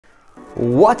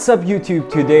What's up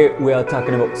YouTube? Today we are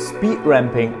talking about speed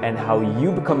ramping and how you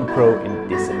become a pro in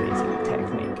this amazing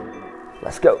technique.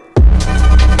 Let's go!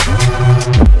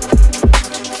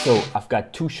 So I've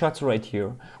got two shots right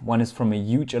here. One is from a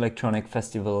huge electronic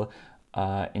festival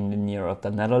in the near of the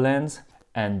Netherlands,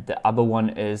 and the other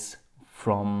one is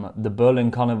from the Berlin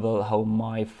Carnival, how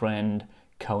my friend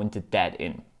counted that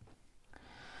in.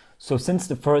 So since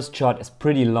the first shot is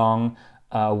pretty long,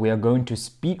 we are going to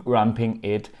speed ramping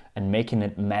it and making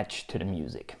it match to the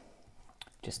music.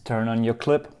 Just turn on your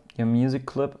clip, your music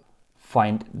clip,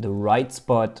 find the right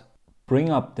spot, bring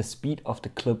up the speed of the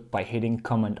clip by hitting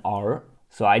Command R.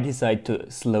 So I decide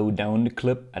to slow down the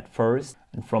clip at first,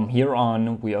 and from here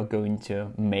on we are going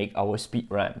to make our speed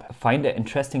ramp. Find an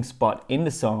interesting spot in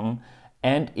the song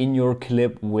and in your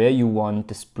clip where you want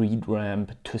the speed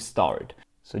ramp to start.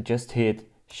 So just hit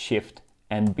Shift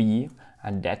and B,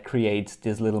 and that creates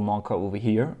this little marker over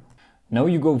here. Now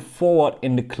you go forward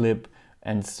in the clip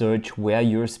and search where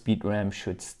your speed ramp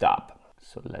should stop.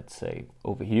 So let's say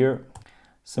over here.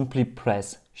 Simply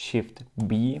press Shift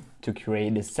B to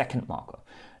create a second marker.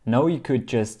 Now you could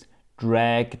just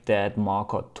drag that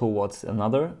marker towards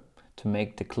another to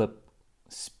make the clip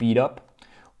speed up,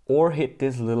 or hit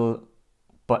this little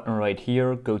button right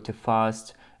here, go to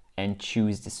fast, and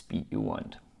choose the speed you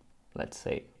want. Let's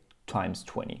say times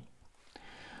 20.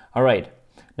 All right,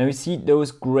 now you see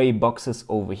those gray boxes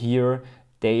over here,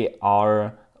 they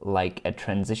are like a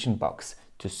transition box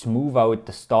to smooth out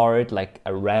the start, like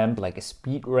a ramp, like a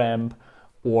speed ramp,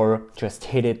 or just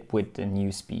hit it with the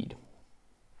new speed.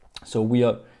 So we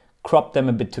are crop them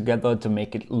a bit together to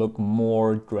make it look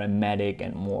more dramatic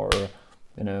and more,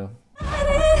 you know.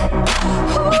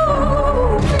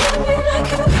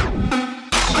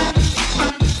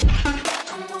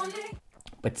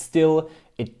 But still,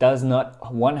 it does not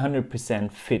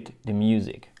 100% fit the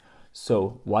music.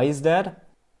 So why is that?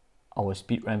 Our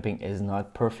speed ramping is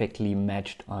not perfectly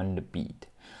matched on the beat.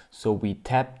 So we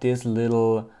tap this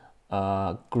little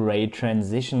gray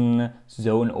transition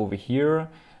zone over here,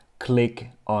 click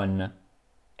on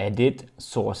Edit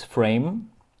Source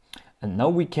Frame, and now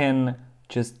we can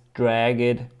just drag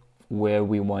it where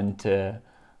we want the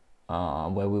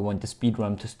speed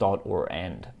ramp to start or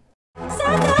end.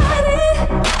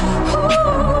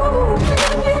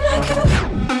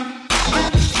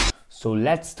 So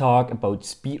let's talk about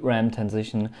speed ramp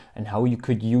transition and how you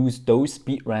could use those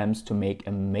speed ramps to make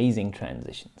amazing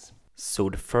transitions. So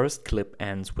the first clip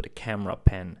ends with a camera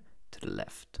pan to the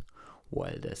left,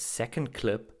 while the second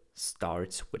clip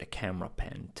starts with a camera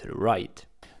pan to the right.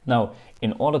 Now,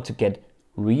 in order to get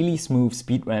really smooth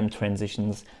speed ramp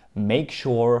transitions, make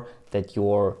sure that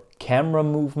your camera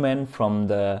movement from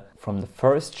the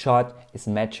first shot is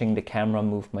matching the camera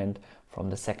movement from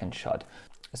the second shot.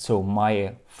 So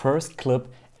my first clip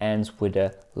ends with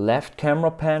a left camera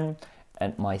pan,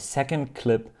 and my second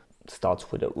clip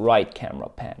starts with a right camera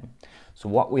pan. So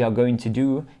what we are going to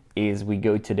do is we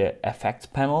go to the effects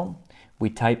panel, we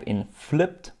type in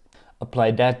flipped,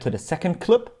 apply that to the second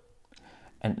clip,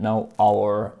 and now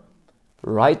our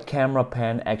right camera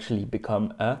pan actually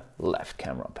become a left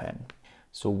camera pan.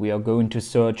 So we are going to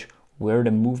search where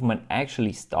the movement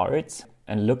actually starts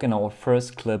and look in our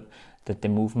first clip that the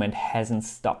movement hasn't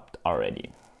stopped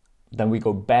already. Then we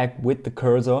go back with the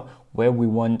cursor where we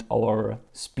want our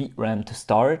speed ramp to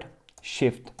start,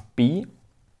 Shift B,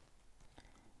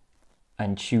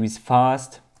 and choose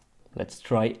fast. Let's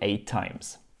try 8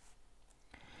 times.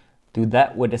 Do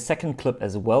that with the second clip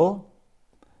as well.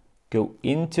 Go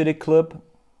into the clip,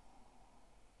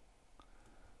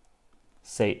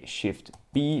 say Shift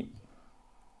B,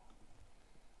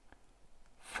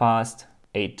 fast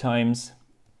 8 times,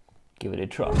 give it a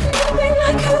try.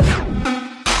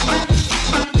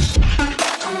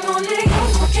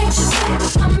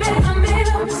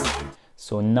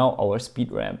 So now our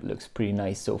speed ramp looks pretty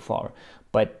nice so far,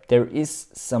 but there is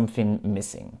something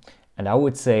missing. And I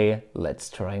would say, let's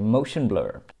try motion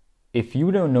blur. If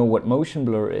you don't know what motion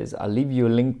blur is, I'll leave you a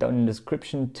link down in the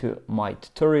description to my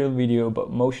tutorial video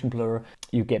about motion blur.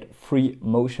 You get free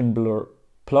motion blur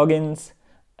plugins,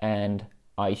 and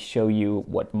I show you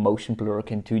what motion blur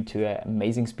can do to an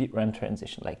amazing speed ramp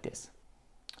transition like this.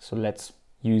 So let's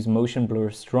use motion blur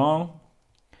strong,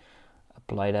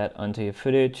 apply that onto your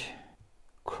footage,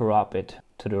 crop it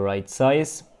to the right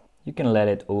size. You can let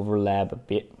it overlap a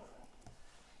bit.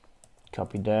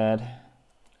 Copy that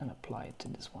and apply it to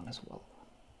this one as well.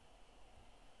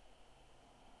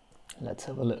 Let's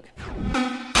have a look.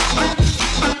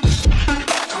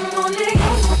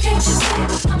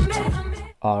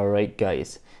 Alright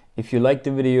guys, If you liked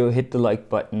the video, hit the like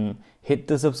button, hit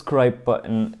the subscribe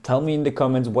button, tell me in the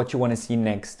comments what you want to see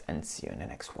next, and see you in the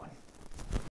next one.